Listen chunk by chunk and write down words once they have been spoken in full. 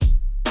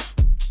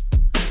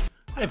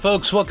Hi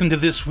folks, welcome to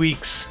this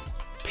week's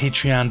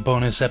Patreon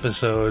bonus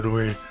episode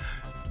where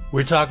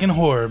we're talking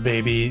horror,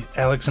 baby.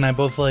 Alex and I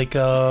both like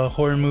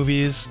horror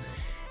movies,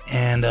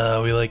 and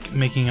we like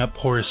making up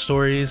horror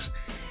stories,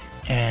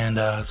 and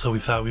so we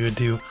thought we would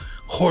do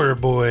Horror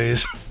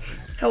Boys.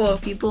 Hello,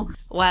 people.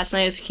 Last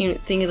night I was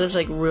thinking of this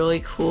like really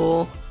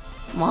cool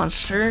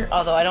monster,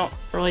 although I don't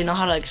really know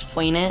how to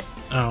explain it.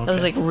 Oh, okay. It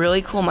was like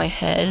really cool in my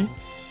head,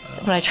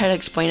 but I tried to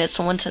explain it to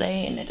someone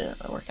today and it didn't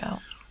really work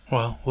out.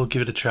 Well, we'll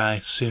give it a try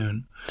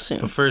soon.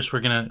 But first, we're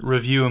gonna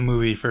review a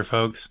movie for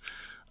folks.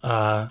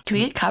 Can we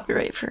get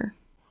copyright for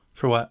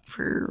what?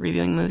 For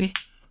reviewing a movie?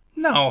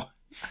 No.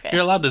 Okay.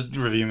 You're allowed to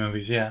review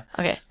movies, yeah.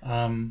 Okay.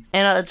 And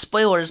it's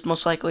spoilers,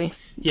 most likely.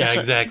 Yeah,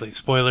 exactly.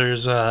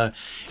 Spoilers.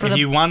 If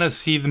you want to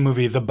see the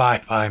movie The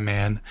Bye Bye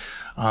Man,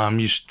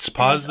 you should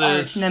pause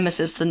this. Arch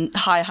nemesis, the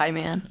Hi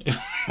Man.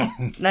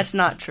 That's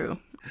not true.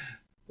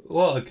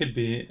 Well, it could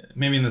be.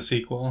 Maybe in the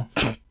sequel.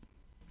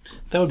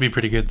 That would be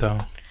pretty good,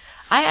 though.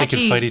 They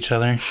could fight each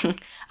other.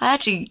 I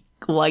actually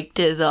liked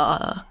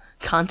the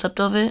concept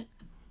of it.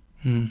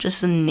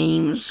 Just the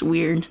name's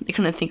weird. They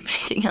couldn't think of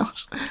anything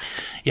else.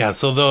 Yeah,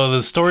 so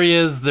the story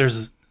is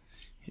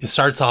it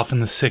starts off in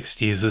the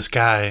 60s. This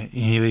guy,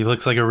 he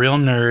looks like a real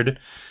nerd,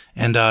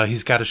 and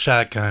he's got a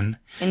shotgun,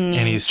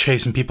 and he's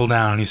chasing people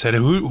down. And he said,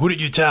 who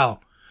did you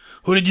tell?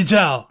 Who did you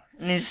tell?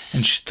 And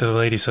the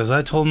lady says,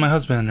 I told my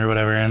husband, or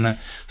whatever. And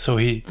so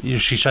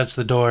she shuts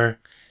the door,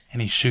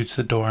 and he shoots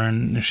the door,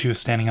 and she was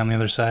standing on the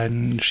other side,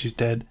 and she's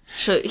dead.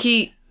 So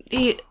he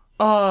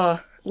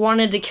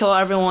wanted to kill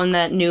everyone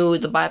that knew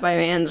the Bye Bye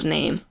Man's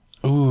name.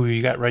 Ooh,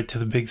 you got right to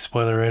the big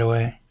spoiler right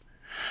away.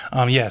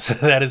 Yes,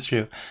 that is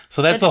true.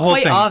 So that's the whole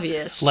thing. It's quite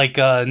obvious. Like,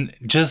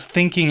 just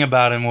thinking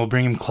about him will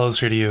bring him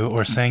closer to you,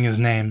 or saying his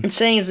name. And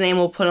saying his name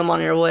will put him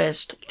on your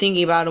list.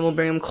 Thinking about him will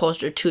bring him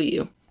closer to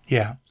you.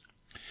 Yeah.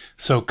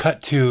 So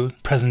cut to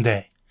present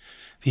day.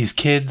 These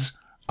kids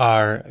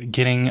are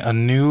getting a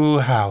new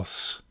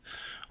house.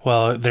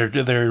 Well,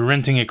 they're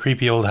renting a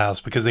creepy old house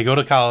because they go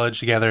to college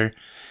together,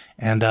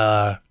 and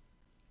they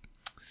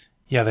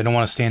don't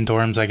want to stay in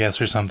dorms, I guess,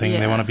 or something. Yeah.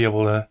 They want to be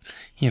able to,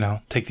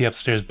 take the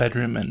upstairs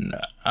bedroom and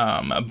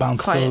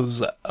bounce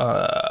those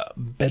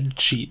bed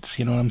sheets.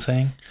 You know what I'm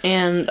saying?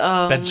 And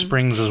bed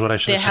springs is what I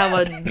should have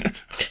said. They have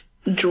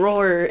a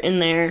drawer in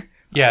there.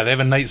 Yeah, they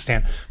have a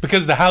nightstand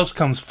because the house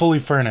comes fully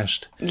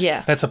furnished.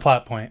 Yeah, that's a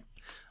plot point.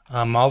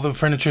 All the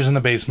furniture's in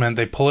the basement.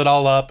 They pull it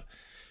all up,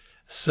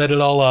 set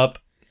it all up.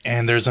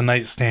 And there's a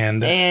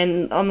nightstand.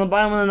 And on the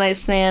bottom of the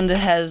nightstand, it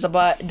has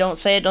don't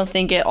say it, don't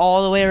think it,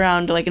 all the way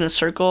around, like in a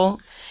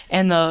circle.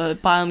 And the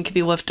bottom can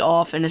be lifted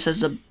off, and it says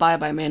the Bye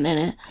Bye Man in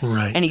it.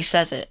 Right. And he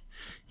says it.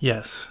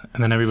 Yes.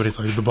 And then everybody's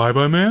like, the Bye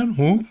Bye Man?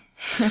 Who?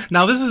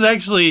 Now, this is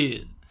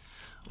actually,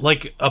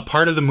 like, a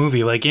part of the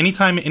movie. Like,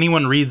 anytime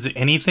anyone reads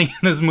anything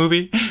in this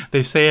movie,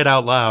 they say it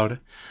out loud.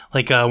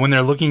 Like, when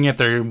they're looking at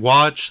their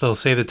watch, they'll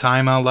say the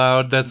time out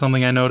loud. That's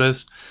something I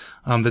noticed.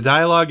 The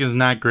dialogue is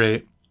not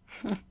great.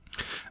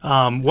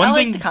 I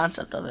like the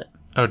concept of it.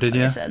 Oh, did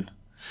you? I said.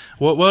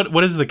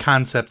 What is the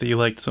concept that you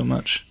liked so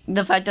much?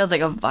 The fact that it was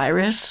like a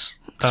virus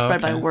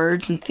spread by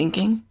words and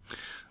thinking.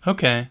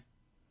 Okay.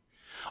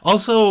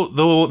 Also,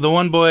 the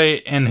one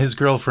boy and his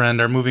girlfriend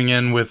are moving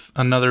in with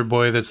another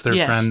boy that's their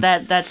friend.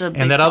 Yes, that's a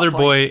big and that other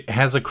boy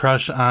has a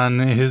crush on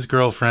his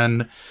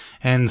girlfriend,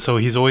 and so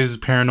he's always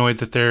paranoid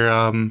that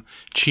they're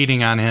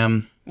cheating on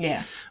him.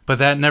 Yeah. But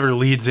that never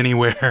leads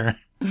anywhere.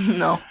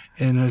 No.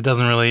 And it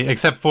doesn't really,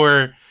 except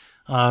for...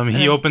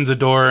 he opens a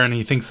door and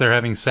he thinks they're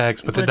having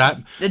sex, but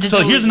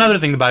so here's another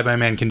thing the Bye Bye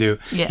Man can do.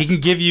 Yes. He can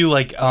give you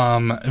like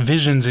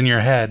visions in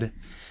your head,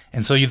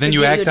 and so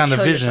you act on the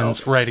visions,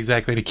 yourself. Right?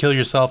 Exactly, to kill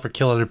yourself or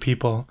kill other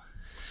people.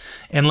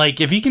 And like,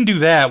 if he can do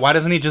that, why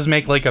doesn't he just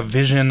make like a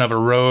vision of a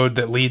road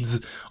that leads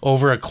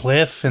over a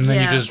cliff, and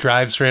then you just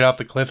drive straight off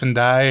the cliff and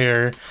die,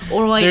 or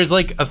like there's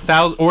like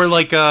 1,000, or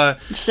like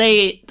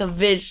say the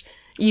vision.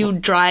 You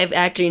drive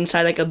actually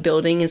inside like a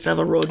building instead of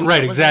a road.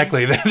 Right,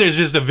 exactly. There's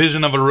just a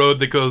vision of a road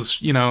that goes,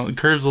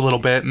 curves a little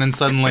bit, and then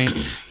suddenly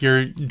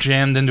you're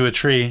jammed into a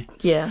tree.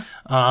 Yeah.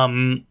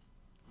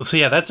 So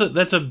yeah, that's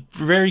a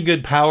very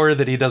good power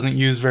that he doesn't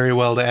use very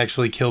well to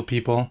actually kill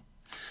people.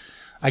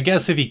 I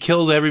guess if he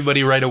killed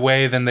everybody right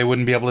away, then they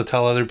wouldn't be able to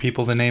tell other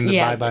people the name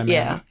Bye Bye Man.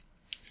 Yeah.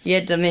 You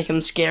had to make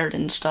them scared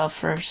and stuff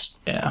first.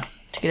 Yeah.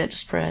 To get it to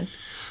spread.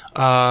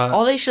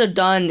 All they should have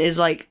done is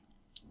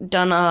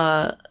done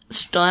a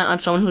stunt on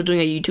someone who was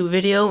doing a YouTube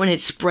video, and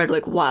it spread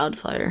like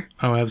wildfire.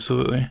 Oh,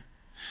 absolutely.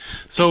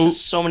 So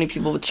many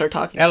people would start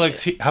talking.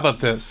 Alex, how about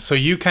this? So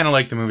you kind of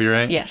liked the movie,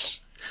 right? Yes.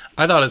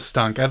 I thought it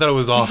stunk. I thought it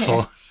was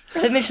awful. I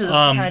think they should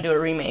kind of do a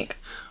remake.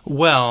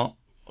 Well,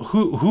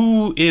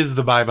 who is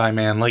the Bye Bye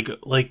Man? Like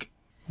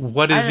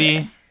what is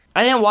he?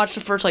 I didn't watch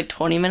the first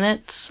 20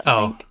 minutes.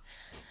 I think.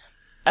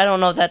 I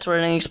don't know if that's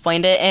where they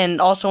explained it. And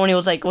also when he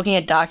was looking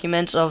at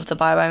documents of the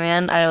Bye Bye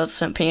Man, I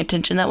wasn't paying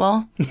attention that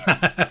well.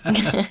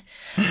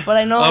 But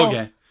I know.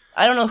 Okay.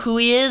 I don't know who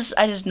he is.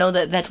 I just know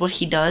that that's what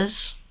he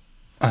does.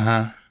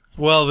 Uh-huh.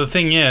 Well, the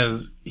thing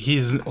is,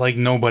 he's like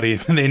nobody.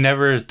 They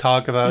never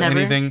talk about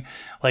anything.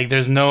 Like,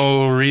 there's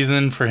no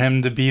reason for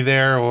him to be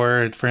there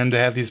or for him to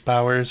have these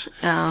powers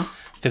that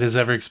is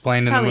ever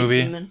explained in the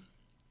movie. Demon.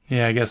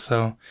 Yeah, I guess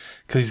so.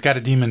 Because he's got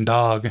a demon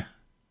dog.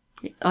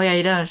 Oh, yeah,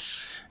 he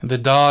does. The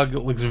dog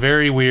looks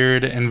very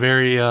weird and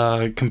very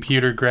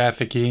computer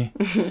graphic-y.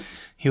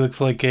 He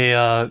looks like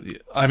a...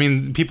 I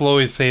mean, people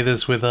always say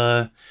this with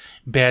bad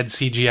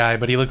CGI,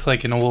 but he looks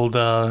like an old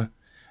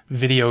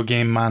video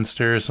game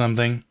monster or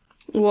something.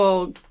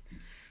 Well,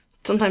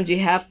 sometimes it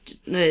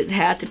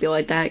had to be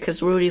like that,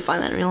 because where would you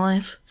find that in real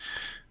life?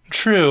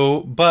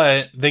 True,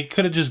 but they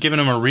could have just given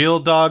him a real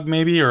dog,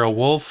 maybe, or a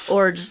wolf.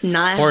 Or just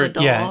not have a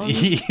dog.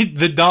 Yeah,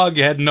 the dog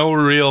had no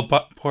real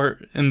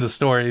part in the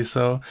story,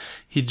 so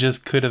he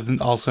just could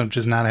have also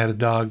just not had a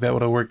dog. That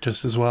would have worked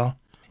just as well.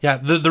 Yeah,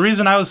 the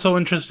reason I was so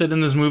interested in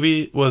this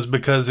movie was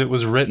because it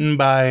was written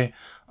by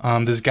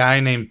this guy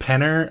named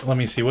Penner. Let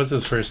me see, what's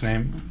his first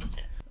name?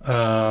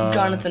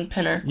 Jonathan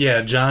Penner.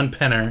 Yeah, John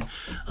Penner.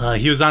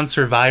 He was on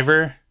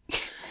Survivor,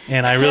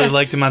 and I really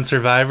liked him on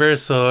Survivor.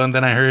 So and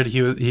then I heard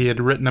he had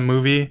written a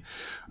movie,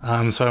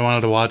 so I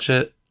wanted to watch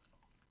it.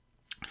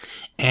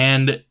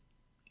 And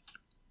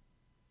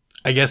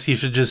I guess he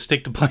should just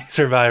stick to playing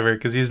Survivor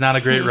because he's not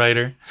a great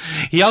writer.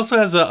 He also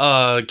has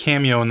a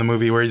cameo in the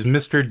movie where he's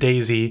Mr.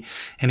 Daisy,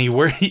 and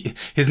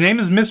his name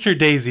is Mr.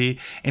 Daisy,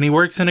 and he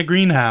works in a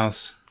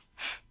greenhouse.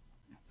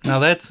 Now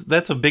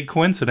that's a big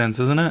coincidence,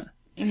 isn't it?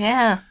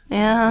 Yeah.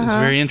 It's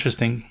very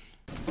interesting.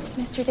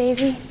 Mr.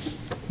 Daisy?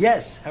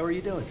 Yes, how are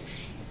you doing?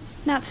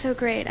 Not so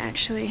great,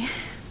 actually.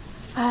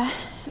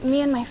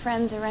 Me and my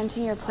friends are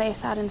renting your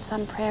place out in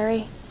Sun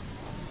Prairie.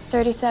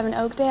 37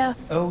 Oakdale.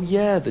 Oh,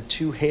 yeah, the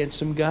two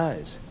handsome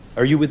guys.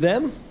 Are you with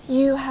them?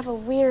 You have a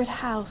weird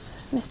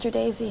house, Mr.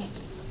 Daisy.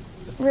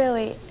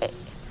 Really,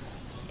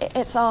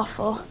 it's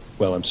awful.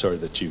 Well, I'm sorry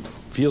that you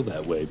feel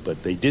that way,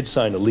 but they did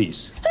sign a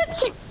lease.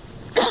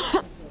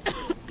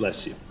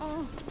 Bless you.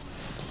 Oh,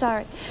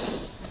 sorry.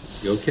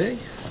 You okay?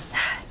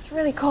 It's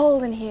really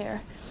cold in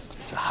here.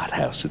 It's a hot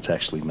house. It's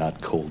actually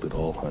not cold at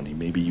all, honey.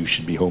 Maybe you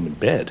should be home in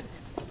bed.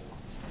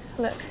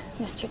 Look,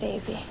 Mr.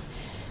 Daisy.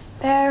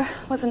 There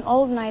was an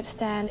old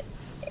nightstand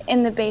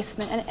in the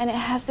basement, and it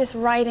has this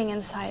writing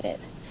inside it.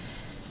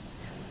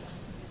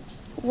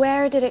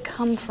 Where did it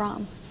come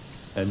from?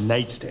 A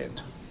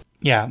nightstand.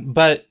 Yeah,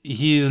 but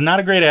he's not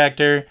a great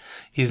actor.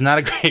 He's not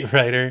a great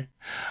writer.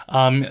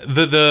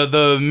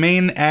 The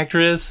main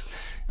actress,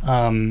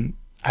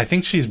 I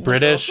think she's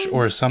British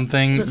or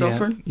something. The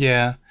girlfriend?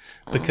 Yeah,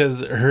 because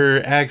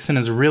her accent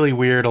is really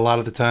weird a lot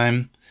of the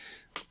time.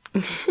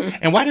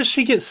 And why does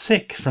she get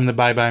sick from the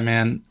Bye Bye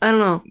Man? I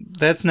don't know.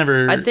 That's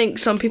never. I think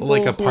some people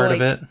like a part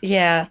of it.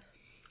 Yeah.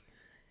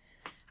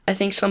 I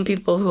think some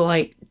people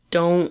who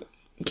don't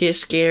get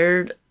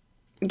scared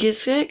get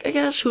sick. I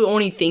guess who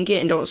only think it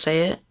and don't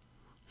say it.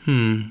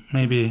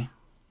 Maybe.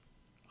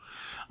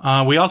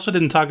 We also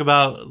didn't talk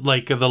about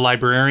the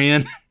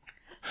librarian.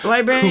 Who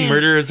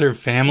murders her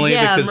family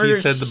because he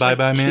said the Bye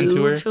Bye Man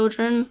to her.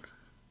 Children.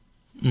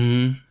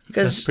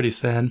 That's pretty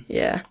sad.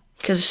 Yeah,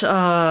 because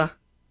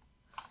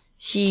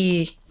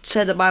he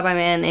said the Bye Bye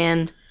Man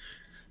and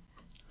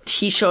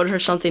he showed her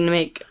something to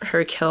make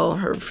her kill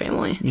her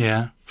family.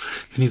 Yeah,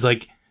 and he's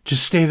like,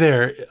 "Just stay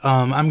there.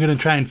 I'm gonna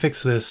try and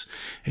fix this."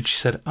 And she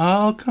said,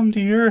 "I'll come to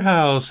your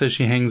house." As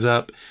she hangs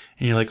up,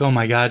 and you're like, "Oh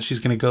my God, she's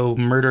gonna go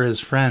murder his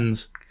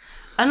friends."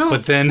 I know.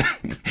 But then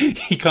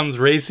he comes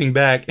racing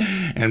back,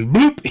 and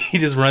bloop, he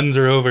just runs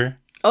her over.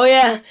 Oh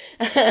yeah.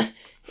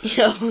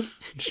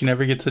 She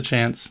never gets a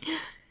chance.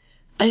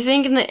 I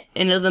think in the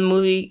end of the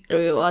movie, are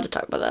we allowed to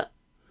talk about that?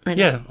 Right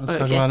now? Let's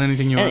talk about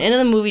anything you want. At the end of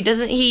the movie,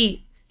 doesn't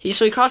he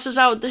crosses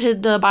out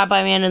the Bye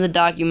Bye Man in the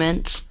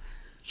documents,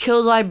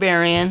 kills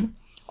Librarian.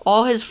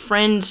 All his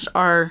friends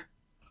are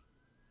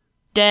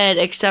dead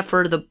except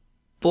for the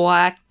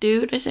black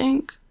dude, I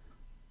think.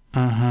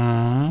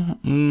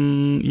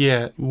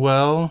 Yeah,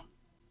 well,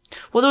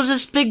 there was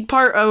this big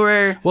part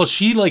where... Well,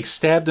 she,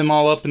 stabbed him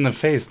all up in the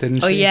face,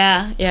 didn't she? Oh,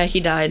 yeah. Yeah, he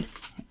died.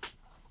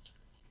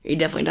 He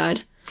definitely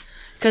died.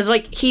 Because,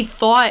 he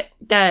thought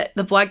that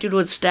the black dude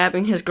was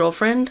stabbing his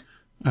girlfriend.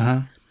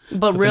 But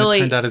really...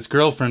 Then it turned out his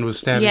girlfriend was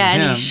stabbing him. Yeah,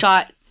 and he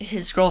shot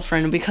his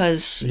girlfriend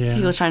because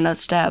he was trying to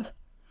stab...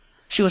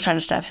 She was trying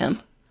to stab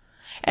him.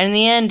 And in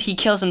the end, he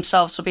kills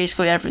himself, so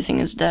basically everything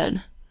is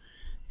dead.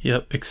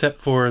 Yep,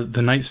 except for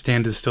the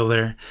nightstand is still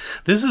there.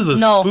 This is the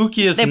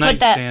spookiest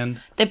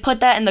nightstand. They put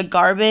that in the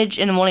garbage,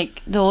 and when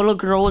the little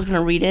girl was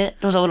gonna read it,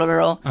 there was a little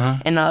girl,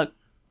 and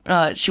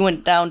she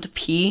went down to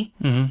pee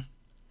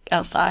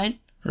outside.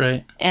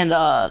 Right. And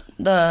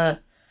the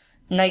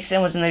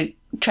nightstand was in the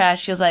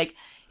trash. She was like,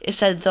 it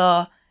said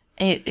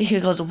and he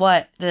goes,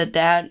 "What?" The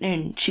dad,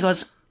 and she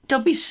goes,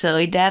 "Don't be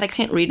silly, Dad. I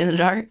can't read in the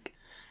dark."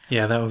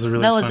 Yeah, that was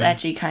really. That was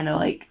actually kind of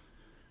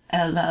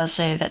I was about to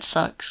say that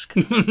sucks.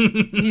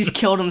 He's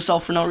killed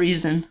himself for no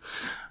reason.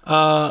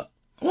 Well,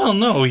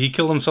 no, he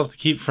killed himself to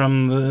keep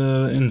from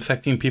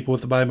infecting people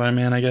with the Bye Bye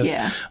Man, I guess.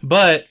 Yeah.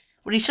 But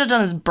what he should have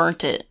done is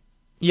burnt it.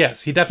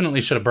 Yes, he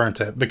definitely should have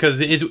burnt it because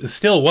it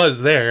still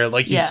was there.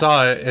 Like you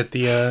saw it at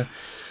the.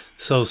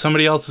 So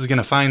somebody else is going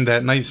to find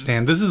that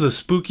nightstand. This is the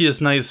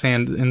spookiest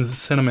nightstand in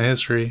cinema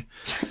history.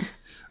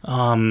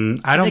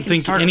 I don't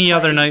think any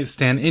other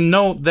nightstand. And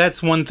no,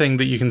 that's one thing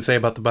that you can say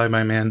about the Bye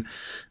Bye Man.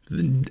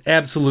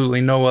 Absolutely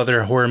no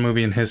other horror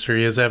movie in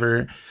history has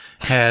ever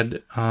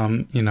had,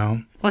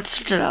 Let's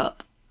search it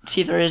up.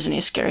 See if there is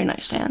any scary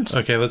nightstands.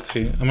 Okay, let's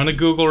see. I'm going to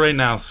Google right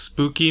now.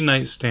 Spooky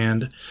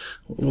nightstand.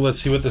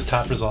 Let's see what the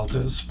top result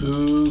is.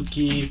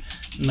 Spooky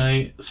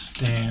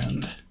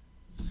nightstand.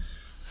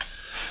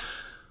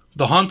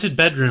 The Haunted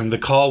Bedroom, the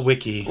Call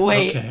Wiki.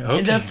 Wait,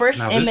 okay. The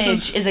first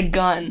image is a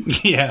gun.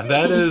 Yeah,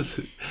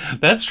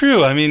 that's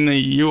true. I mean,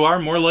 you are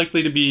more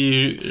likely to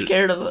be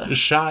scared of a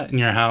shot in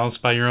your house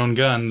by your own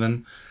gun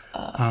than.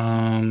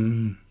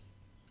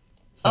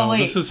 Wait.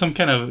 This is some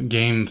kind of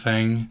game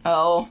thing.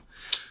 Oh.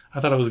 I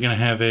thought I was gonna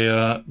have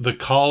the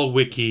Call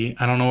Wiki.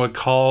 I don't know what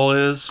Call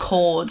is.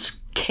 Call, it's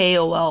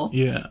KOL.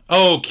 Yeah.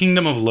 Oh,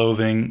 Kingdom of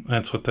Loathing.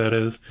 That's what that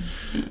is.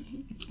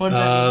 What does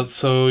that mean?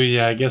 So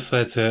yeah, I guess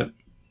that's it.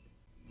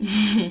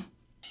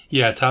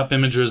 Yeah, top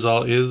image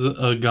result is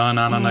a gun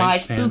on a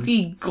nightstand. My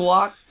spooky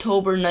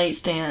Glocktober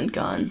nightstand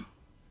gun.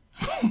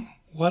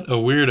 What a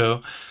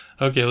weirdo.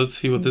 Okay, let's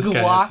see what this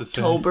guy has to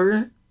say.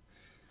 Glocktober?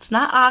 It's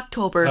not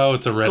October. Oh,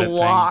 it's a Reddit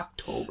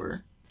Glocktober.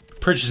 thing.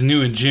 Purchased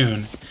new in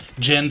June.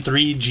 Gen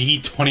 3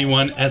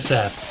 G21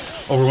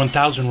 SF. Over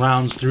 1,000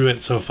 rounds through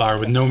it so far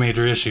with no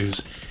major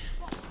issues.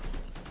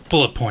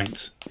 Bullet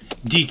points.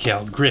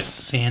 Decal, grip,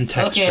 sand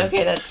texture.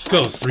 Okay, that's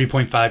fine. Ghost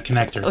 3.5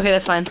 connector. Okay,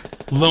 that's fine.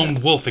 Lone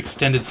Wolf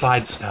extended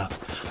slide stop.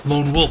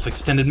 Lone Wolf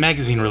extended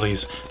magazine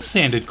release.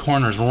 Sanded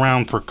corners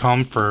round for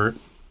comfort.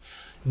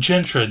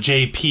 Gentra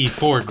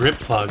JP4 grip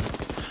plug.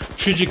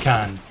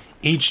 Trigicon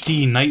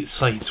HD night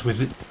sights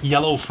with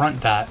yellow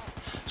front dot.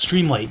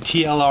 Streamlight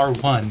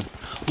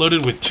TLR1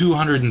 loaded with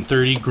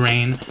 230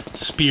 grain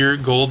spear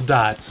gold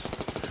dots.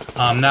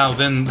 Now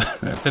then,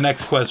 the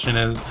next question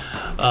is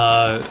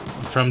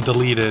from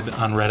Deleted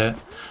on Reddit.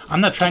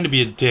 I'm not trying to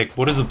be a dick.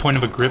 What is the point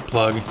of a grip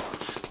plug?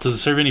 Does it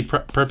serve any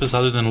purpose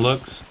other than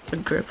looks? A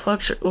grip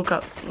plug? Look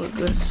up. A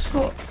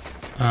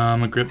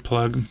grip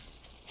plug.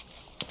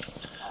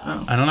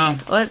 Oh. I don't know.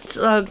 Let's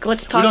talk.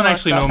 We don't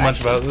actually know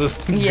much about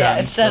this. Yeah,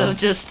 instead of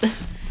just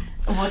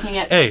looking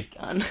at this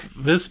gun.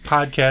 This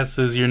podcast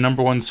is your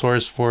number one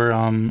source for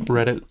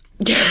Reddit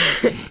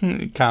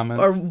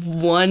comments. Or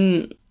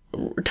one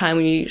time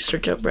we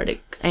search up Reddit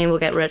and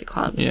look at Reddit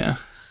comments. Yeah.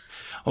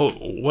 Oh,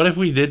 what if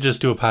we did just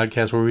do a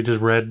podcast where we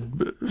just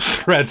read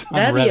threads on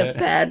That'd Reddit? That'd be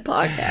a bad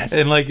podcast.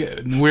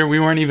 And we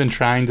weren't even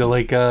trying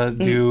to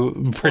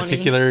do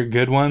particular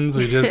good ones.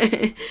 We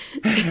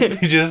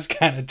just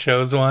kind of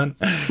chose one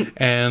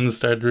and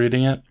started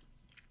reading it.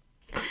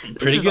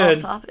 Pretty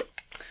good. Off topic.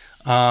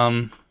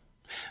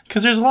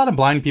 Because there's a lot of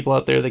blind people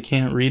out there that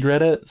can't read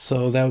Reddit,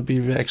 so that would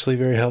be actually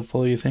very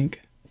helpful. You think?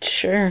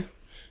 Sure.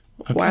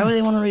 Okay. Why would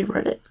they want to read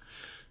Reddit?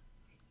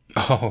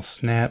 Oh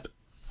snap!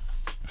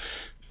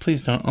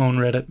 Please don't own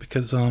Reddit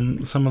because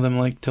some of them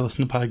like to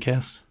listen to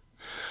podcasts.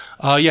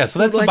 Yeah, so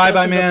that's the Bye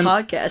Bye Man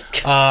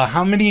podcast.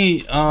 How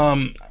many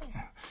on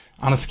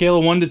a scale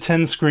of 1 to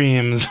 10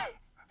 screams?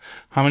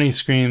 How many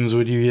screams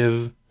would you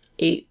give?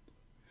 8.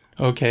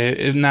 Okay,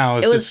 if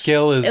the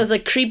scale is... It was a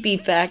creepy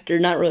factor,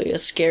 not really a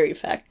scary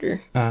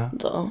factor.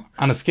 So.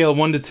 On a scale of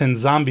 1 to 10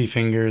 zombie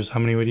fingers, how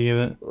many would you give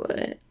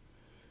it?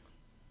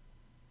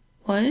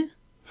 What?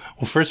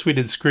 Well, first we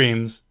did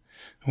screams.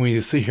 We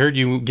heard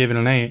you give it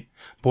an 8.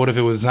 But what if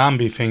it was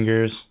zombie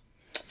fingers?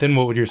 Then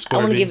what would your score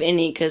be? I want to give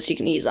any because you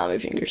can eat zombie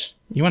fingers.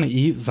 You want to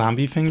eat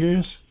zombie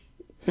fingers?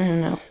 I don't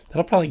know.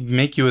 That'll probably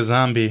make you a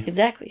zombie.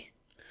 Exactly.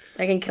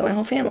 I can kill my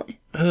whole family.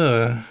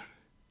 Ugh.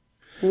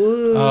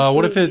 Woo,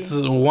 what if it's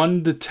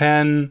 1 to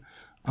 10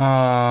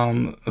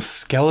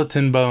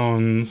 skeleton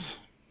bones?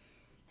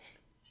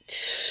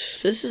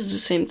 This is the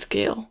same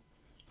scale.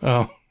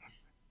 Oh.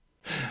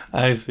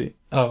 I see.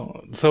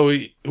 Oh, so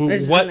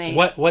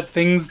what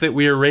things that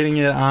we are rating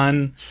it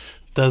on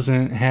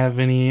doesn't have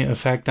any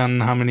effect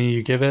on how many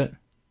you give it?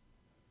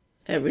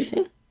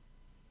 Everything.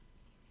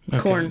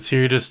 Okay, corn. So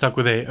you're just stuck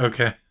with 8.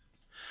 Okay.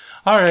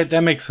 All right, that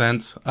makes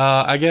sense.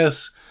 I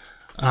guess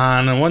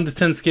on a 1 to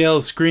 10 scale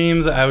of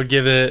screams, I would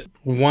give it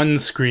 1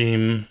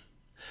 scream.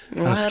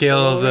 On a scale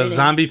of the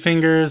zombie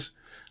fingers,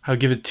 I would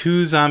give it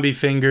 2 zombie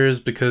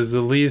fingers because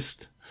at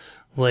least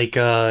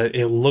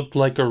it looked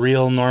like a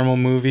real normal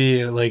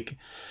movie.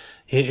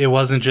 It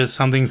wasn't just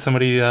something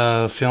somebody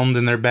filmed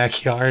in their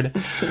backyard.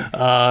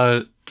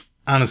 On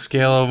a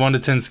scale of 1 to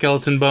 10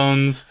 skeleton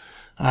bones,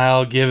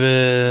 I'll give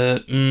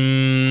it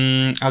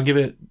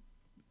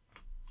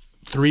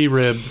 3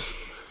 ribs.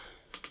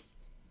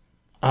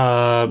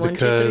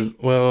 Because,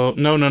 well,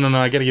 no,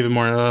 I gotta give it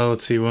more.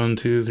 Let's see, 1,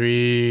 2,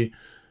 3,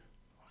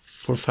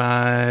 4,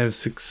 5,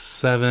 6,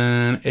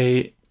 7,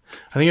 8.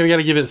 I think I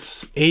gotta give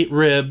it 8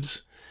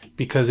 ribs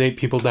because 8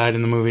 people died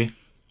in the movie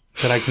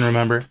that I can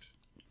remember.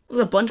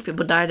 A bunch of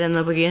people died in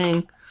the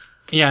beginning.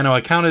 Yeah, I know.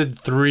 I counted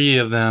 3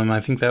 of them. I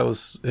think that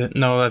was it.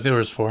 No, I think there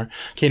was 4.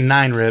 Okay,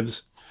 9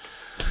 ribs.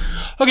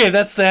 Okay,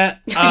 that's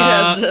that.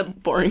 That was a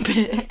boring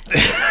bit.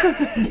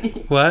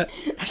 What?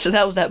 I said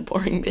that was that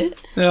boring bit.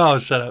 Oh,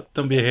 shut up.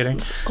 Don't be a hater.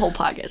 This whole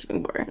podcast is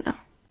being boring now.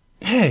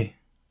 Hey.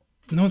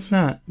 No, it's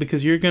not.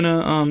 Because you're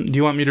gonna, do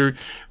you want me to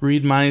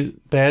read my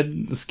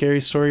bad,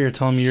 scary story, or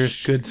tell me your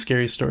good,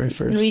 scary story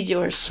first? Read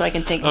yours so I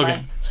can think of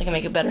mine, so I can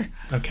make it better.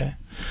 Okay.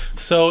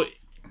 So,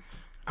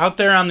 out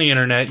there on the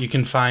internet, you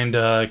can find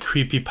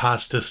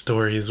creepypasta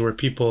stories where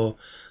people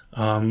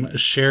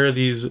share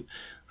these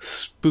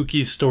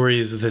spooky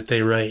stories that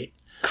they write.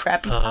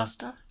 Crappy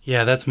pasta?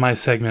 Yeah, that's my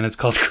segment. It's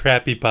called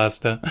Crappy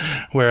Pasta,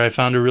 where I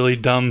found a really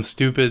dumb,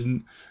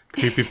 stupid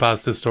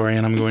creepypasta story,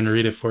 and I'm going to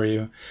read it for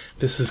you.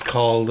 This is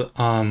called,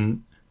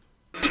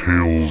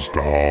 Tails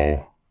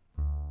Doll.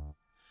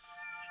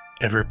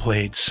 Ever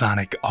played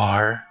Sonic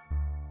R?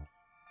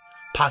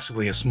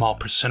 Possibly a small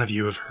percent of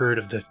you have heard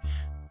of the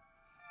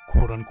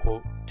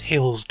quote-unquote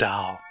Tails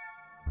Doll.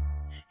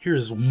 Here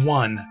is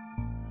one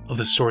of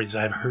the stories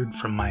I've heard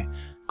from my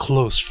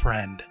close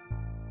friend.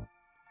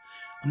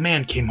 A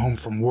man came home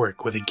from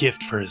work with a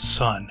gift for his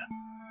son.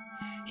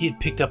 He had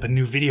picked up a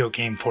new video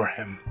game for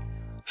him,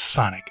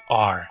 Sonic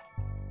R.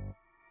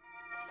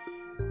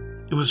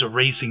 It was a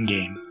racing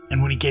game,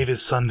 and when he gave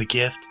his son the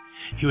gift,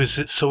 he was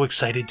so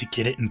excited to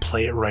get it and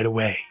play it right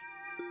away.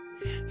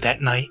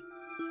 That night,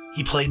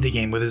 he played the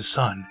game with his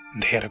son,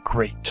 and they had a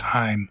great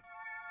time.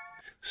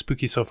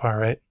 Spooky so far,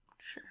 right?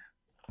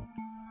 Sure.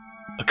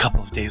 A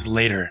couple of days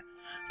later,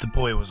 the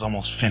boy was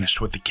almost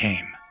finished with the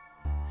game.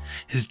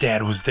 His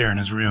dad was there in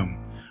his room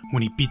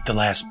when he beat the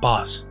last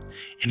boss,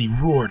 and he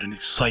roared in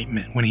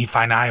excitement when he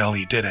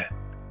finally did it.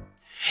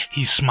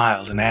 He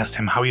smiled and asked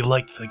him how he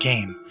liked the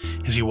game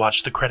as he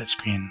watched the credit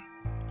screen.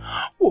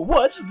 "Well,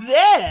 what's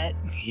that?"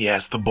 he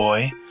asked the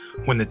boy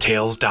when the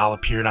Tails doll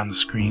appeared on the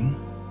screen.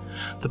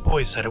 The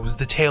boy said it was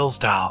the Tails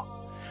doll.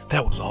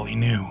 That was all he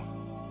knew.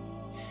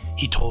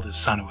 He told his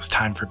son it was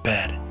time for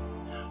bed.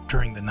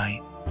 During the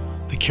night,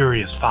 the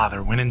curious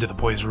father went into the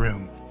boy's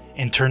room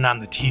and turned on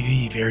the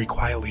TV very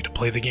quietly to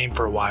play the game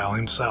for a while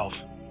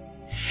himself.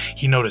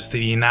 He noticed that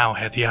he now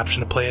had the option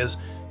to play as,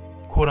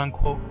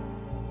 quote-unquote,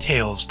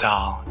 Tails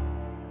doll.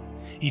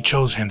 He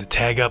chose him to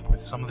tag up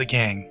with some of the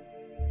gang.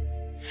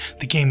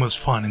 The game was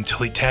fun until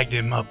he tagged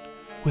him up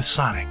with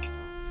Sonic.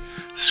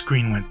 The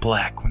screen went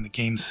black when the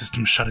game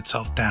system shut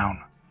itself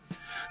down.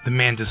 The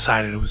man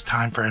decided it was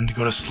time for him to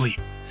go to sleep,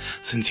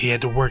 since he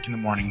had to work in the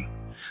morning,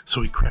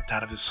 so he crept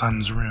out of his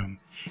son's room,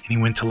 and he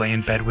went to lay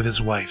in bed with his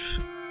wife.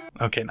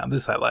 Okay, now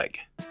this I like.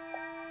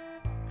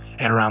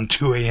 At around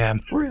 2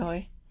 a.m.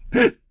 Really?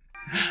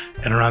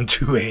 At around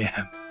 2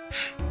 a.m.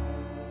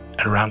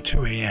 At around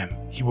 2 a.m.,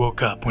 he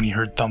woke up when he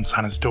heard thumps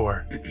on his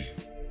door.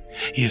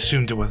 He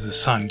assumed it was his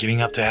son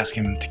getting up to ask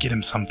him to get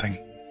him something.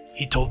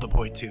 He told the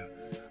boy to,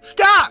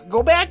 "Stop!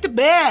 Go back to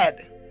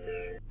bed!"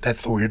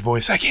 That's the weird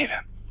voice I gave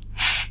him.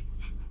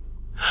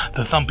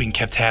 The thumping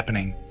kept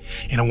happening,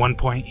 and at one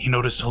point he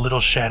noticed a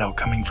little shadow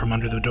coming from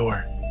under the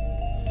door.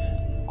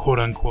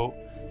 Quote-unquote,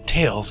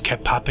 Tails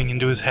kept popping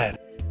into his head.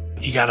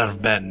 He got out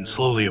of bed and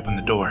slowly opened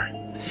the door.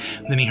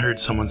 Then he heard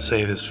someone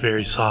say this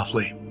very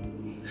softly.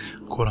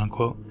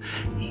 Quote-unquote,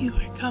 "You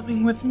are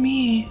coming with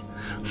me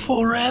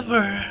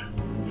forever."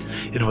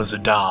 It was a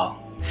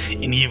doll,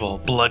 an evil,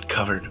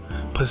 blood-covered,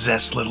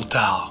 possessed little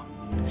doll.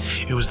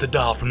 It was the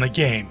doll from the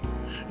game.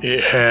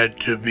 It had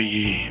to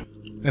be.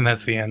 And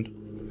that's the end.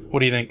 What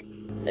do you think?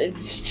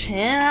 It's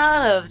 10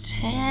 out of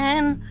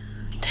 10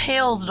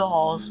 Tails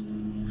dolls.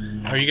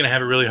 Are you going to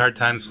have a really hard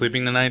time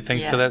sleeping tonight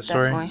thanks to that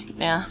story? Definitely.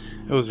 Yeah.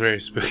 It was very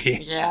spooky.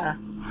 Yeah,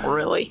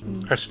 really.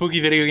 Are spooky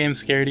video games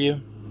scary to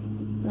you?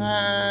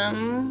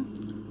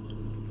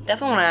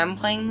 Definitely when I'm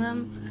playing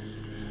them.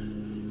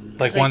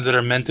 Like ones that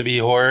are meant to be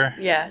horror?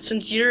 Yeah,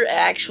 since you're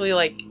actually,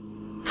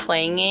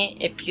 playing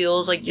it, it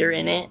feels like you're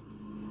in it.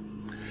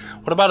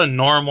 What about a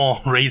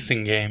normal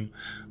racing game,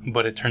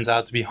 but it turns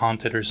out to be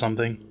haunted or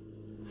something?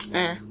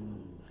 Depends.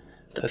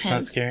 That's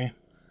not scary?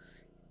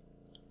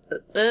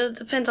 It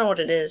depends on what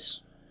it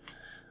is.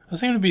 I was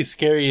thinking it'd be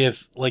scary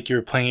if, you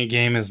were playing a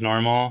game as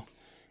normal,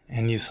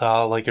 and you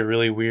saw, a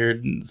really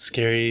weird,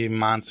 scary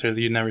monster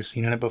that you'd never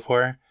seen in it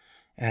before,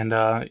 and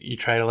you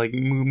try to,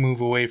 move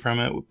away from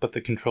it, but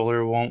the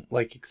controller won't,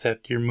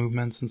 accept your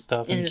movements and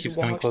stuff, and it keeps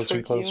coming closer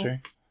and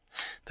closer.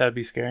 That would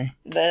be scary.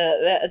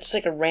 It's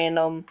like a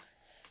random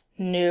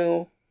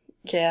new...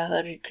 Yeah,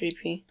 that'd be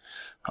creepy.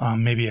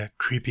 Maybe a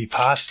creepy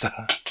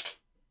pasta.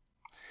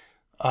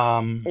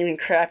 You mean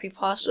crappy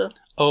pasta?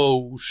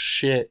 Oh,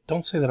 shit.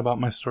 Don't say that about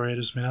my story I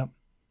just made up.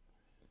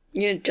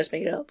 You didn't just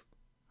make it up.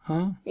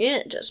 Huh? You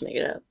didn't just make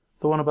it up.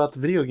 The one about the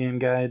video game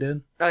guy I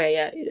did. Oh,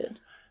 yeah, you did.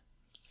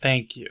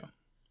 Thank you.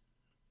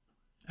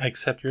 I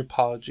accept your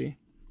apology.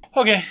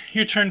 Okay,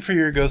 your turn for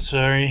your ghost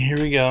story. Here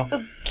we go.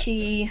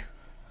 Okay.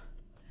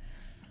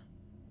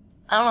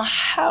 I don't know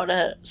how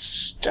to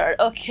start.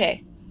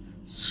 Okay.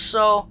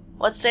 So,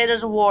 let's say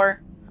there's a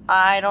war.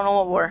 I don't know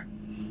what war.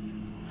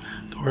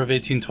 The War of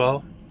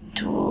 1812?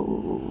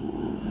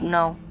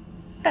 No.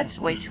 That's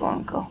way too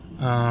long ago.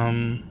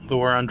 The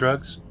War on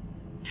Drugs?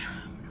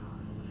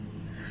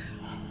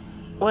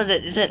 what is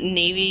it? Is it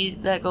Navy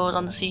that goes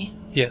on the sea?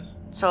 Yes.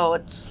 So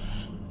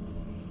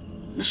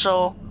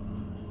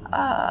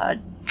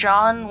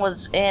John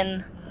was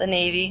in the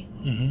Navy.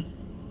 Mm-hmm.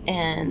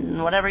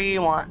 And whatever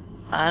you want.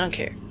 I don't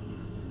care.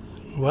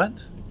 What?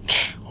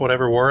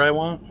 Whatever war I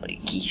want?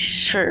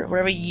 Sure,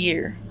 whatever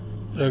year.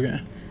 Okay.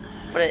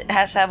 But it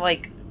has to have,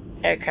 like,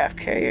 aircraft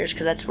carriers,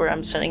 because that's where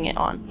I'm setting it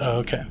on. Oh,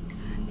 okay.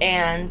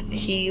 And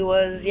he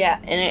was, in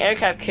an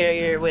aircraft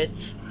carrier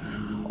with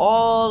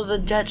all the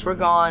jets were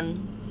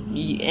gone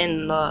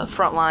in the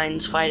front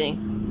lines fighting.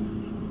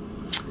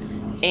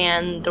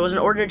 And there was an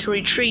order to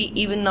retreat,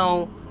 even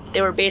though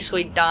they were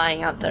basically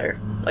dying out there,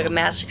 like a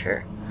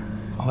massacre.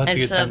 Oh, that's a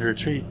good time to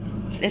retreat.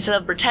 Instead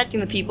of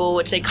protecting the people,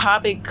 which they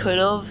probably could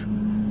have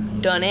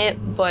done it,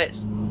 but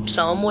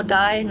some would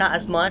die, not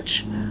as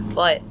much.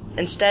 But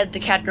instead, the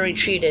captain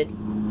retreated.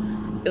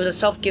 It was a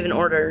self-given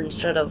order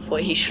instead of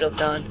what he should have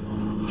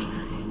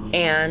done.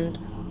 And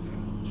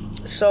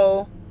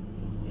so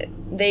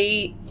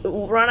they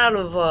run out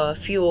of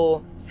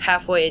fuel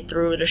halfway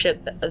through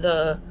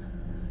the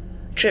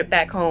trip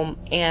back home,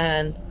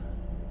 and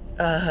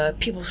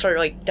people started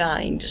like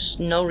dying, just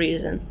no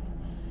reason.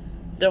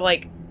 They're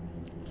like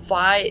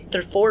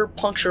there are 4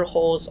 puncture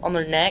holes on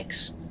their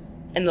necks,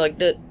 and like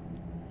the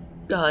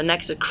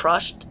necks is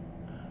crushed.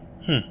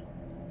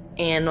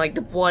 And like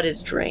the blood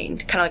is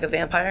drained, kind of like a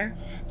vampire.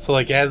 So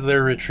like as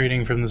they're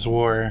retreating from this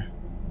war,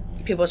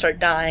 people start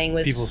dying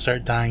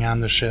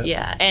on the ship.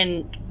 Yeah,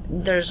 and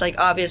there's like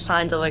obvious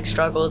signs of like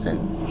struggles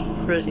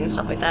and bruising and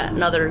stuff like that,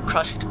 and other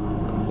crushed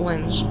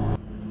limbs.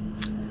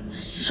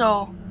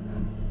 So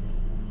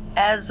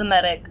as the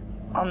medic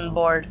on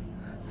board,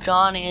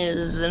 John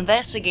is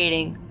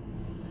investigating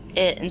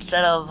it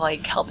instead of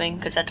like helping,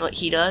 because that's what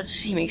he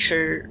does. He makes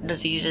sure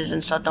diseases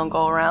and stuff don't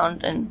go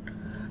around and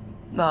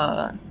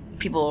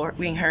people are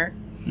being hurt.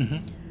 Mm-hmm.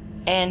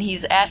 And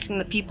he's asking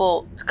the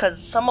people,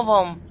 because some of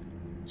them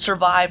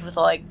survived with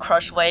like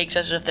crushed legs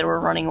as if they were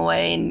running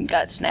away and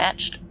got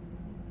snatched,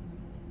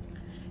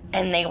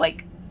 and they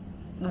like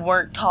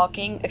weren't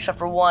talking except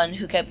for one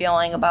who kept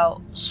yelling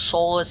about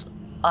soulless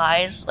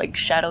eyes, like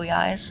shadowy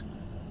eyes.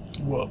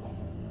 Whoa.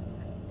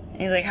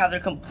 And he's like have their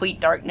complete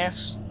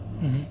darkness.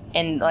 Mm-hmm.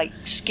 And like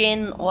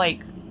skin, like,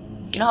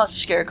 you know how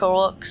Scarecrow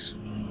looks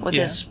with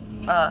his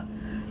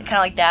kind of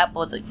like that, but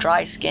with like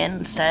dry skin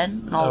instead,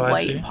 and all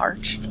white and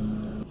parched.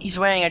 He's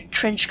wearing a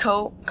trench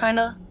coat, kind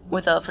of,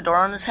 with a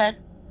fedora on his head,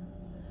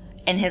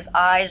 and his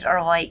eyes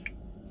are like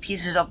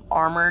pieces of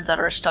armor that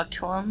are stuck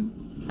to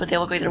him, but they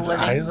look like they're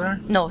living. His eyes are?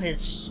 No,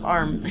 his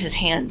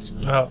hands.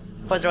 Oh.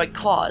 But they're like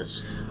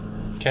claws.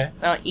 Okay.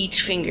 On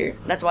each finger.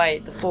 That's why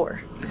the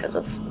 4, because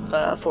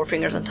of 4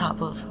 fingers on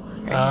top of.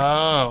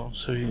 Oh,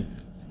 so he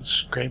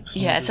scrapes.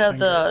 Yeah, instead of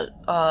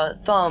the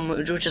thumb,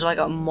 which is like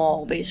a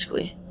maul,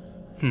 basically.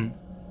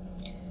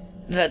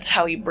 That's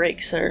how he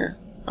breaks their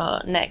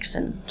necks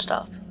and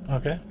stuff.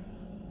 Okay.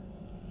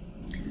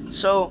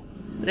 So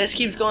this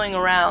keeps going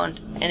around,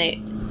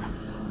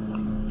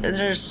 and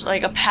there's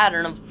like a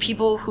pattern of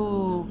people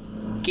who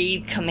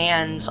gave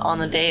commands on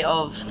the day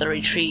of the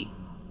retreat.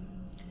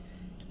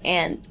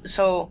 And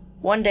so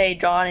one day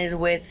John is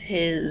with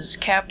his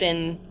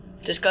captain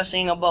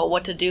discussing about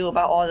what to do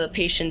about all the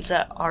patients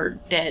that are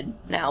dead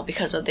now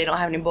because they don't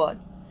have any blood.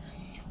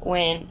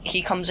 When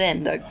he comes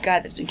in, the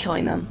guy that's been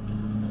killing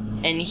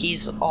them, and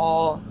he's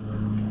all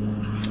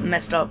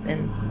messed up,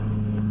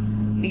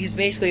 and he's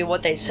basically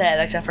what they said,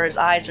 except for his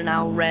eyes are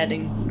now red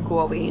and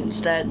glowy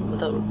instead,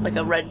 with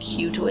a red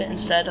hue to it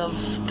instead of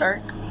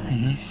dark.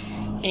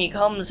 Mm-hmm. And he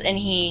comes and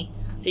he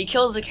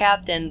kills the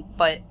captain,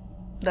 but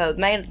the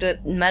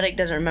medic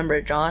doesn't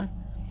remember John.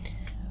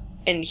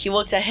 And he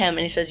looks at him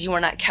and he says, "You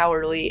are not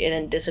cowardly," and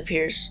then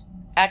disappears.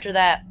 After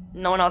that,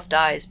 no one else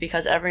dies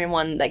because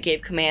everyone that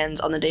gave commands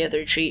on the day of the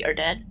retreat are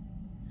dead.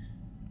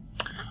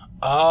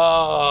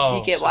 Oh. Do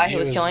you get why he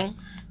was killing?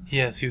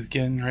 Yes, he was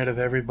getting rid of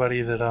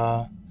everybody that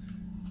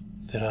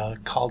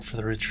called for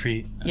the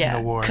retreat in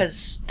the war. Yeah,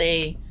 because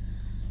they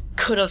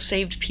could have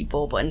saved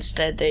people, but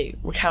instead they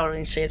were cowardly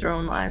and saved their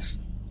own lives.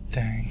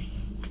 Dang.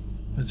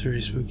 That's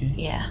very spooky.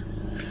 Yeah.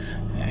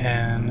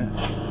 And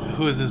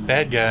who is this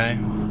bad guy?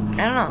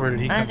 I don't know. Where did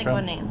he come from? I don't think of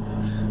a name.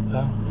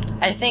 Oh.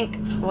 I think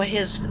what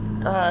his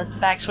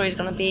backstory is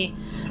going to be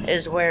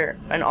is where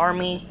an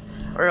army,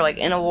 or like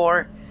in a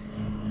war,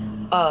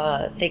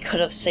 they could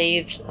have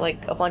saved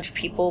like a bunch of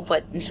people,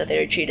 but instead they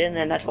retreated, and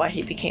then that's why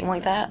he became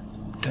like that.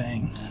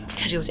 Dang.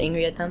 Because he was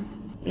angry at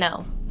them.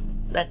 No.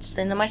 That's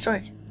the end of my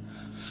story.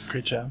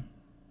 Great job.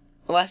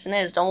 The lesson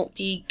is, don't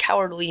be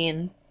cowardly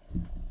and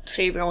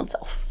save your own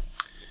self.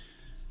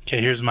 Okay,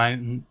 here's my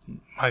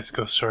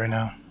ghost story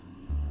now.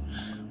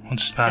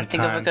 Once upon a time.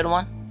 Think of a good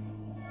one?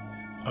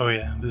 Oh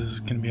yeah, this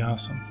is gonna be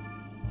awesome.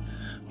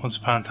 Once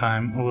upon a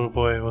time, a little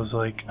boy was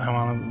like, "I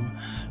want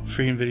a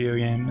freaking video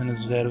game," and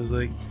his dad was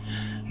like,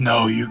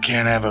 "No, you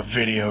can't have a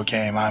video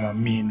game. I'm a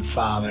mean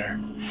father."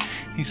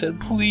 He said,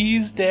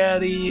 "Please,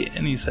 Daddy,"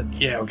 and he said,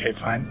 "Yeah, okay,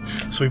 fine."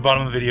 So we bought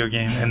him a video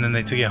game, and then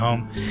they took it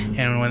home,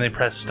 and when they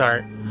pressed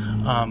start,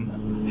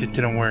 it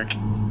didn't work.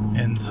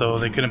 and so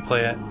they couldn't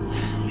play it.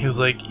 He was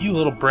like, "You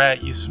little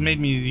brat,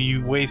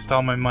 you waste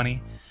all my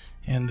money."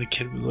 And the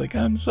kid was like,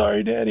 "I'm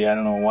sorry, Daddy, I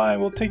don't know why,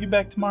 we'll take it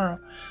back tomorrow."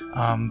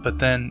 But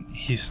then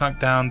he snuck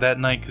down that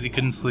night because he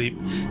couldn't sleep,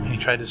 and he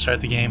tried to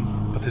start the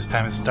game, but this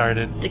time it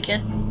started. The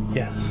kid?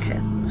 Yes. Okay.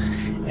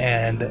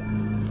 And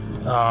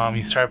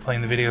he started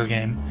playing the video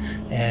game,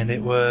 and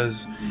it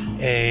was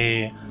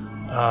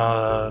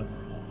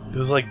it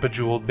was like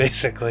Bejeweled,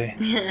 basically.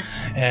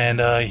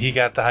 And he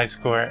got the high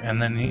score,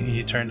 and then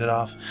he turned it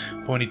off.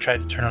 But when he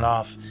tried to turn it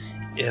off,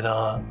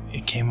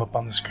 it came up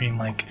on the screen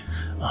like,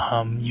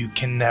 "You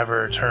can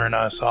never turn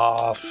us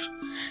off."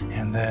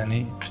 And then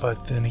he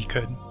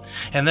could.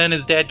 And then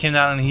his dad came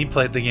down and he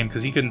played the game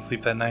because he couldn't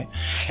sleep that night.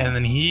 And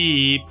then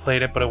he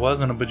played it, but it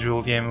wasn't a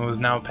Bejeweled game. It was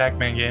now a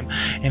Pac-Man game.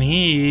 And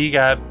he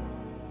got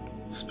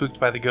spooked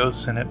by the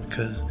ghosts in it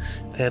because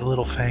they had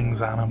little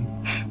fangs on them.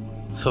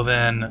 So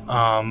then,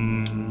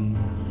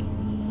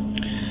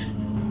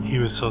 he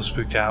was so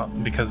spooked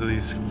out because of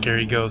these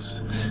scary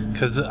ghosts.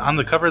 Because on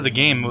the cover of the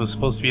game, it was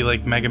supposed to be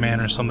like Mega Man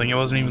or something. It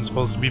wasn't even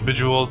supposed to be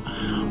Bejeweled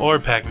or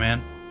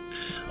Pac-Man.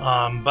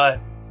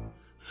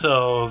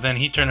 So then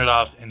he turned it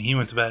off and he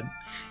went to bed.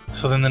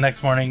 So then the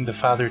next morning, the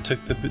father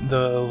took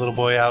the little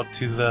boy out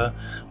to the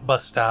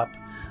bus stop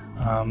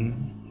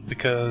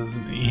because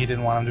he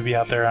didn't want him to be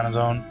out there on his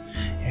own.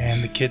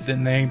 And the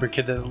neighbor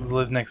kid that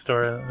lived next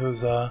door, it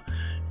was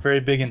very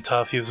big and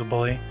tough. He was a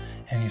bully.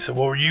 And he said,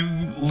 "What were you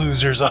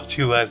losers up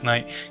to last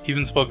night?" He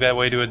even spoke that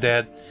way to a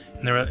dad.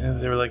 And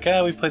they were like,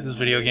 "We played this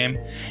video game."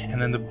 And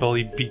then the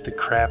bully beat the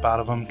crap out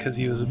of him because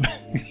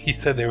he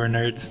said they were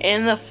nerds.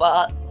 And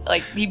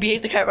he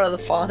beat the crap out of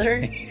the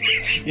father?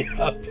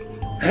 Yep.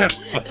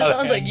 That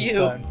sounds like you.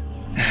 Son.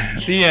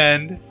 The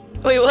end.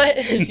 Wait, what?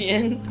 The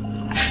end?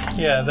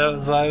 Yeah, that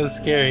was why it was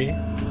scary.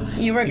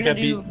 You weren't going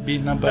to do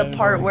beaten up by the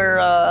part where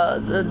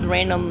the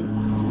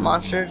random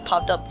monster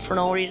popped up for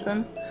no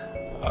reason?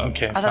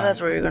 Okay, I thought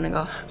that's where you were going to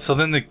go. So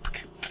then the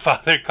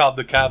father called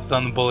the cops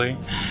on the bully,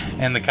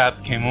 and the cops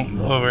came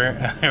over,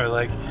 and they were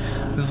like,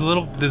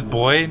 this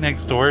boy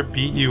next door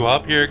beat you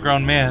up, you're a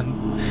grown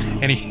man.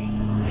 And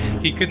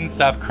he couldn't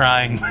stop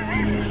crying.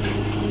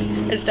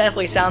 It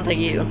definitely sounds like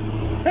you.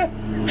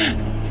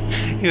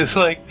 He was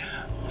like,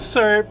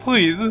 "Sir,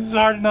 please, this is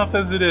hard enough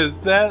as it is.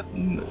 That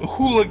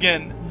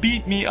hooligan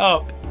beat me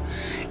up."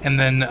 And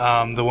then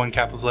the one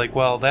cop was like,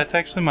 "Well, that's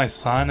actually my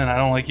son, and I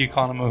don't like you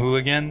calling him a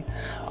hooligan.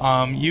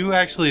 You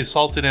actually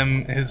assaulted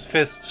his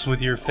fists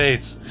with your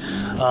face.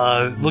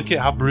 Look at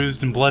how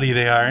bruised and bloody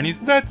they are." And he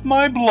said, "That's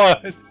my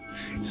blood."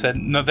 He said,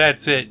 "No,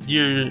 that's it.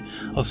 You're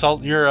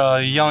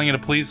yelling at a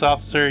police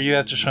officer. You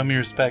have to show me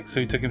respect."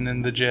 So he took him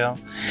into jail.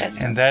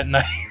 And that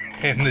night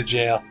in the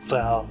jail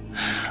cell,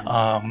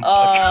 a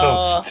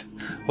ghost.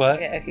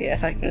 What? Okay, I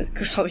thought it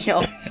was something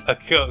else. A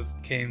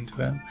ghost came to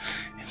him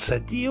and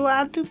said, "Do you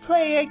want to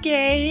play a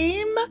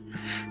game?"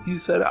 He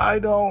said, "I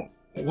don't.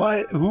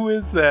 What? Who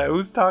is that?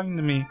 Who's talking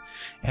to me?"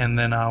 And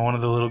then one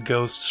of the little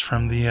ghosts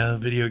from the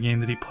video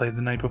game that he played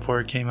the night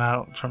before came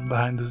out from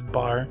behind this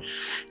bar.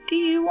 "Do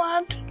you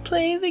want to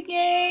play the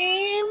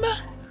game?"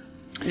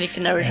 And you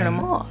can never turn him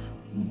off.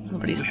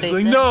 Nobody's He's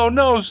like,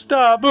 no,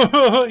 stop.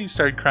 He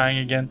started crying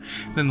again.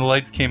 Then the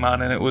lights came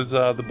on and it was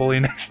the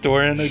bully next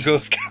door in a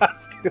ghost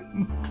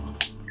costume.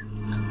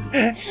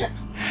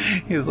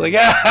 He was like,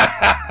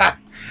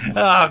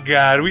 "Oh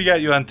God, we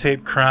got you on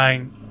tape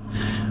crying."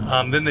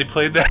 Then they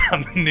played that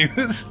on the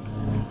news.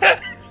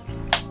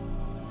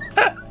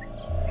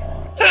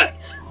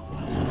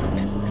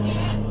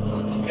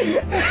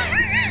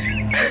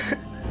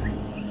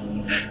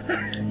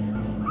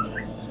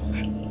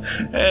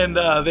 And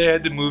they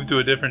had to move to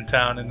a different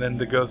town, and then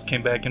the ghost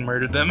came back and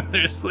murdered them in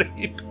their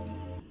sleep.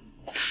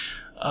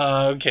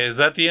 Okay, is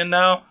that the end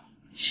now?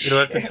 You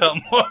don't have to tell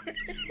more?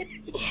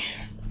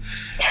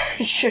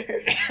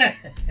 Sure.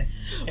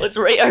 Let's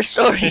rate our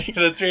stories.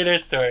 Let's rate our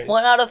story.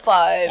 1 out of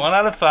 5. 1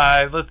 out of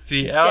 5. Let's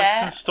see.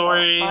 Alex's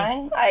story.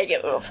 Mine? I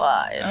give it a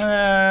 5.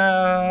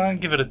 I'll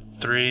give it a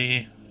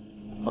 3.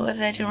 What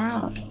did I do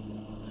wrong?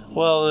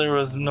 Well, there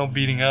was no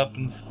beating up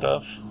and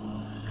stuff.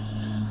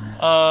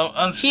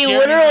 He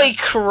literally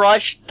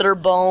crushed their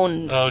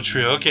bones. Oh,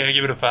 true. Okay, I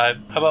give it a 5.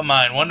 How about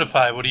mine? 1 to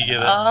 5. What do you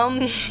give it?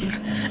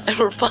 And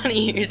we're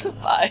funny. It's a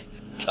 5.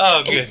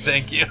 Oh, good.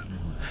 Thank you.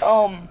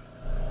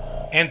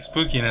 And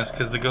spookiness,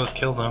 because the ghost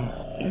killed him.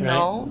 Right?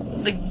 No,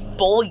 the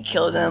bully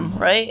killed him,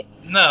 right?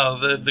 No,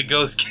 the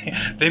ghost came.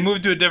 They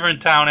moved to a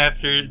different town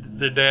after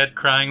their dad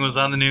crying was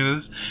on the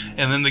news,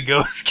 and then the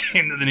ghost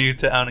came to the new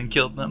town and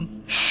killed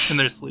them in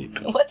their sleep.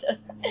 What the?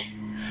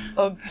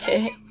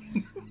 Okay.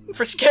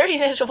 For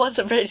scariness, it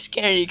wasn't very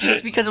scary,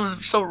 just because it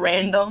was so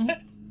random.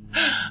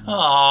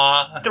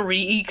 Aww.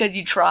 3, because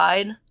you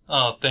tried.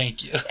 Oh,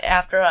 thank you.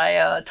 After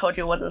I told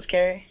you it wasn't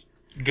scary.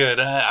 Good.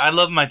 I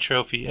love my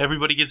trophy.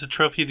 Everybody gets a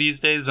trophy these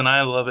days, and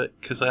I love it,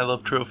 because I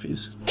love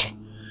trophies.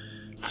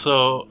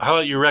 So, how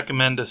about you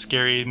recommend a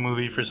scary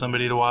movie for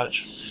somebody to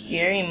watch?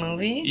 Scary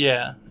movie?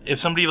 Yeah. If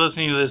somebody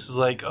listening to this is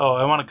like, "Oh,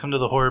 I want to come to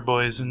the Horror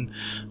Boys and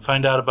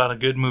find out about a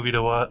good movie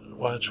to watch,"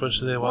 what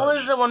should they watch? What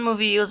was the one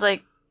movie? It was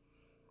like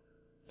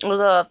It was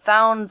a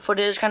found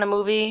footage kind of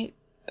movie,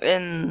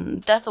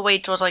 and Death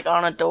Awaits was like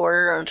on a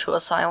door to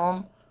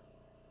asylum.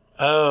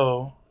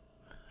 Oh.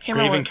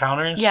 Grave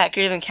Encounters? Yeah,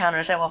 Grave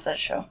Encounters. I love that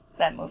show.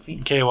 That movie.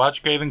 Okay,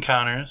 watch Grave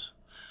Encounters.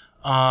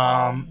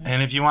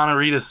 And if you want to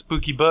read a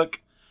spooky book,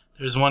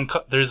 there's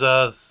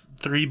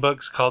 3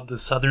 books called the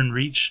Southern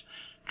Reach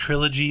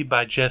Trilogy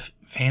by Jeff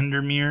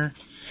Vandermeer.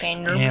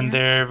 And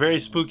they're very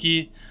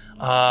spooky.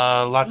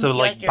 Lots of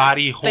like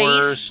body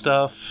horror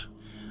stuff.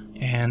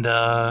 And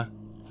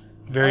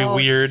very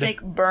weird.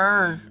 Sick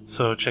burn.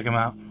 So check them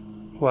out.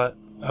 What?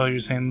 Oh,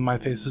 you're saying my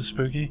face is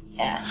spooky?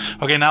 Yeah.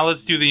 Okay, now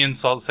let's do the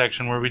insult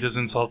section where we just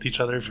insult each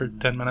other for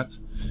 10 minutes.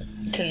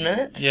 10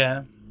 minutes?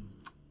 Yeah.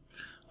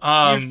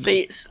 Your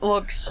face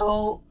looks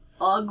so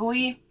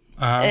ugly.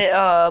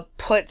 It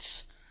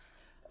puts...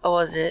 What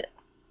was it?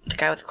 The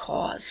guy with the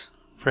claws.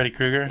 Freddy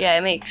Krueger? Yeah,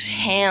 it makes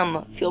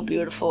Ham feel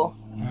beautiful.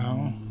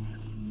 Oh.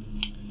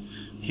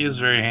 He is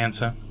very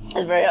handsome.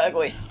 It's very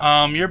ugly.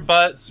 Your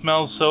butt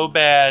smells so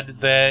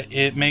bad that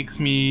it makes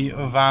me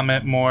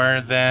vomit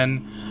more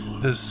than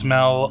the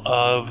smell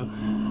of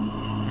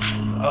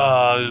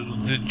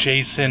the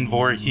Jason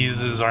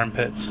Voorhees'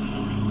 armpits.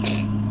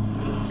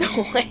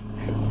 What?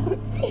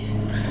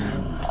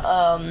 I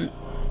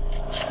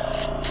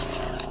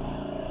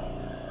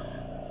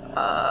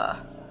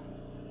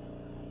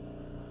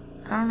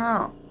don't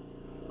know.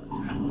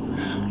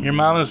 Your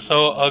mom is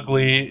so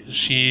ugly,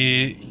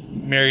 she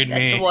married me.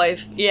 That's your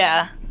wife.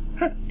 Yeah.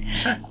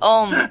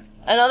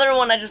 Another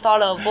one I just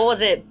thought of. What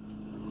was it?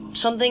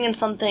 Something and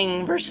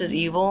Something versus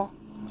Evil.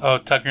 Oh,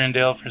 Tucker and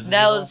Dale versus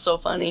That Evil. was so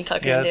funny,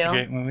 Tucker Yeah, and Dale. that's a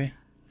great movie.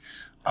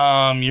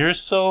 You're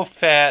so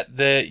fat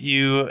that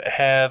you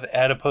have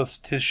adipose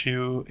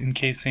tissue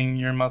encasing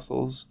your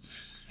muscles.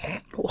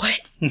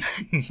 What?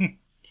 If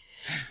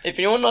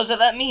anyone knows what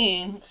that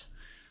means,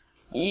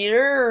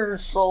 you're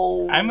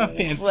so I'm a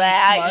fancy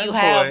fat. smart You boy.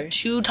 have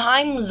 2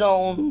 time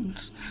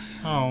zones.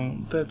 Oh,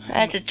 that's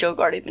That's a joke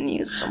already been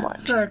used so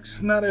much.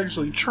 not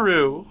actually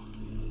true.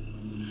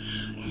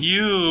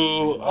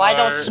 You Why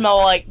don't smell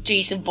like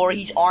Jason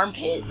Voorhees'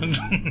 armpits?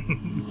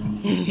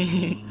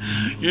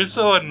 You're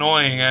so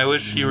annoying. I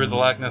wish you were the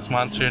Loch Ness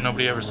Monster and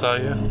nobody ever saw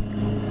you.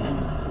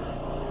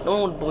 No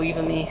one would believe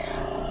in me.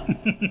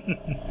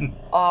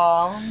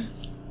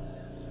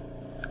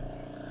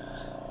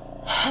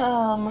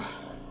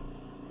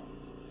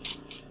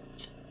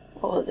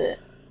 What was it?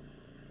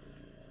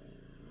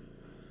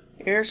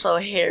 You're so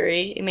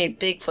hairy. It made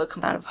Bigfoot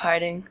come out of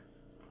hiding.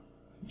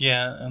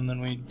 Yeah, and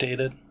then we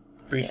dated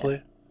briefly.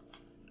 Yeah.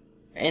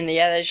 And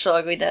yeah, they're so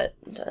ugly that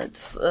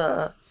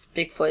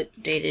Bigfoot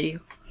dated you.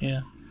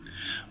 Yeah.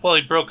 Well,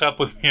 he broke up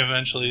with me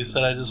eventually. He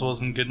said I just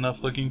wasn't good enough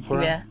looking for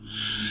him. Yeah.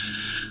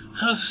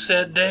 That was a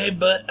sad day,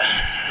 but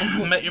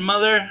I met your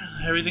mother.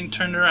 Everything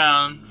turned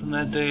around from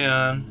that day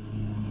on.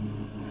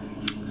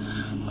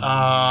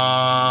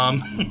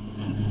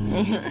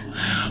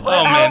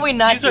 Well, how are we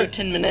not do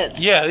 10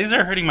 minutes? Yeah, these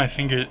are hurting my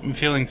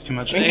feelings too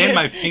much. And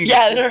my fingers.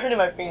 Yeah, they're hurting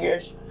my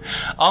fingers.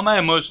 All my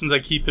emotions I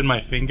keep in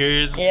my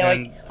fingers.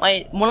 Yeah,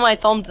 like one of my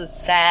thumbs is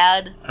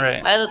sad.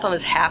 Right. My other thumb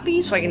is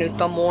happy, so I can do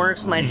thumb wars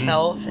with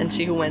myself and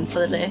see who wins for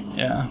the day.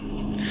 Yeah.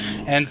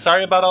 And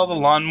sorry about all the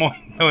lawn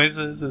mowing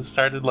noises. It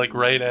started like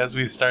right as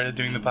we started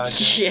doing the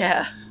podcast.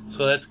 Yeah.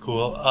 So that's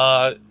cool.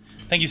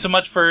 Thank you so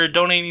much for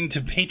donating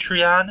to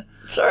Patreon.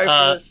 Sorry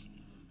for this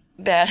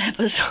bad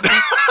episode.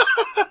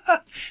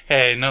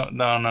 Hey, no. This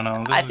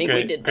I is think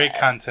great. we did Great bad.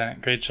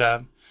 content. Great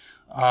job.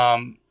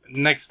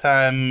 Next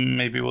time,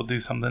 maybe we'll do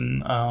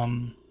something.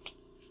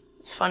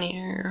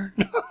 Funnier.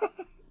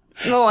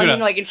 No, I mean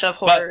like instead of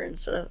horror,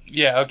 instead of...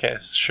 Yeah, okay,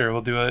 sure.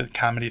 We'll do a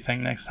comedy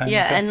thing next time.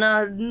 Yeah, okay?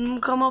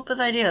 and come up with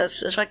ideas.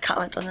 Just like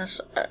comment on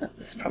this.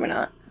 Probably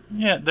not.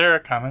 Yeah, there are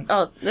comments.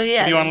 Oh,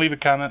 yeah. If you want to leave a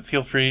comment,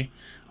 feel free.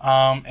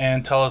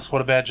 And tell us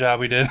what a bad job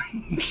we did.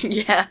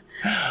 Yeah.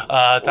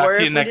 Talk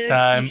to you next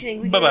time.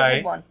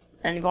 Bye-bye.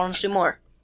 And if you want us to do more.